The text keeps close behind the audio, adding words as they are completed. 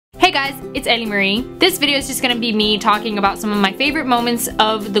Hey guys, it's Elimarie. This video is just gonna be me talking about some of my favorite moments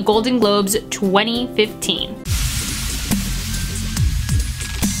of the Golden Globes 2015.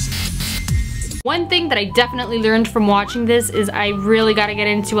 One thing that I definitely learned from watching this is I really gotta get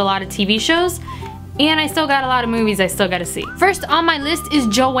into a lot of TV shows, and I still got a lot of movies I still gotta see. First on my list is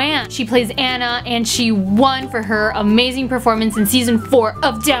Joanne. She plays Anna, and she won for her amazing performance in season 4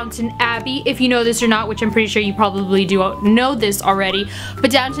 of Downton Abbey. If you know this or not, which I'm pretty sure you probably do know this already,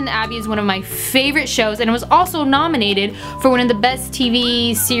 but Downton Abbey is one of my favorite shows, and it was also nominated for one of the best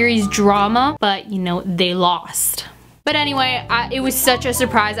TV series drama, but you know, they lost. But anyway, it was such a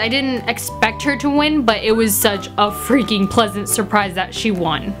surprise. I didn't expect her to win, but it was such a freaking pleasant surprise that she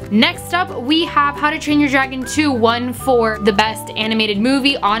won. Next up, we have How to Train Your Dragon 2 won for the best animated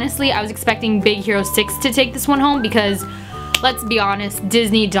movie. Honestly, I was expecting Big Hero 6 to take this one home because, let's be honest,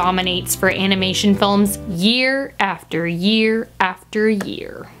 Disney dominates for animation films year after year after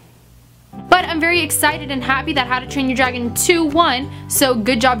year. But I'm very excited and happy that How to Train Your Dragon 2 won, so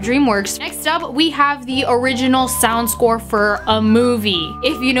good job DreamWorks. Next up, we have the original sound score for a movie.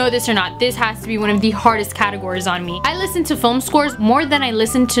 If you know this or not, this has to be one of the hardest categories on me. I listen to film scores more than I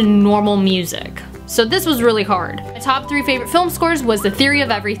listen to normal music, so this was really hard. My top 3 favorite film scores was The Theory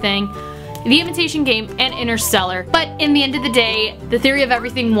of Everything, The Imitation Game, and Interstellar. But in the end of the day, The Theory of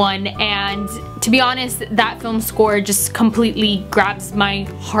Everything won, and to be honest, that film score just completely grabs my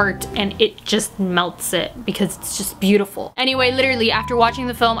heart and it just melts it because it's just beautiful. Anyway, literally after watching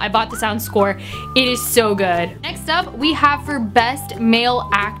the film, I bought the sound score. It is so good. Next up, we have for Best Male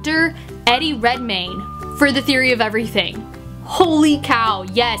Actor, Eddie Redmayne for The Theory of Everything. Holy cow,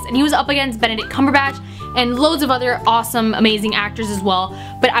 yes, and he was up against Benedict Cumberbatch and loads of other awesome, amazing actors as well,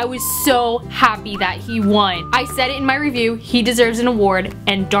 but I was so happy that he won. I said it in my review, he deserves an award,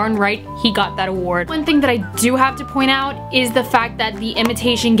 and darn right, he got that award. One thing that I do have to point out is the fact that The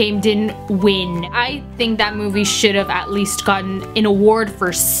Imitation Game didn't win. I think that movie should have at least gotten an award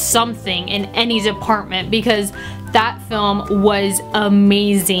for something in any department because that film was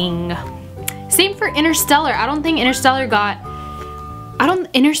amazing. Same for Interstellar. I don't think Interstellar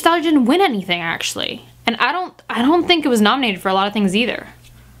didn't win anything actually. And I don't think it was nominated for a lot of things either.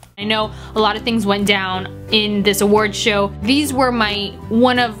 I know a lot of things went down in this award show. These were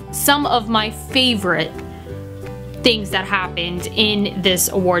some of my favorite things that happened in this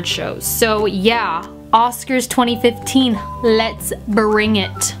award show. So yeah, Oscars 2015, let's bring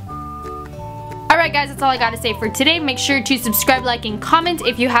it. Alright guys, that's all I gotta say for today. Make sure to subscribe, like, and comment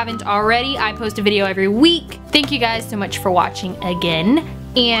if you haven't already. I post a video every week. Thank you guys so much for watching again,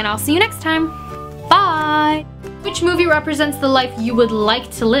 and I'll see you next time. Bye! Which movie represents the life you would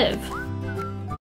like to live?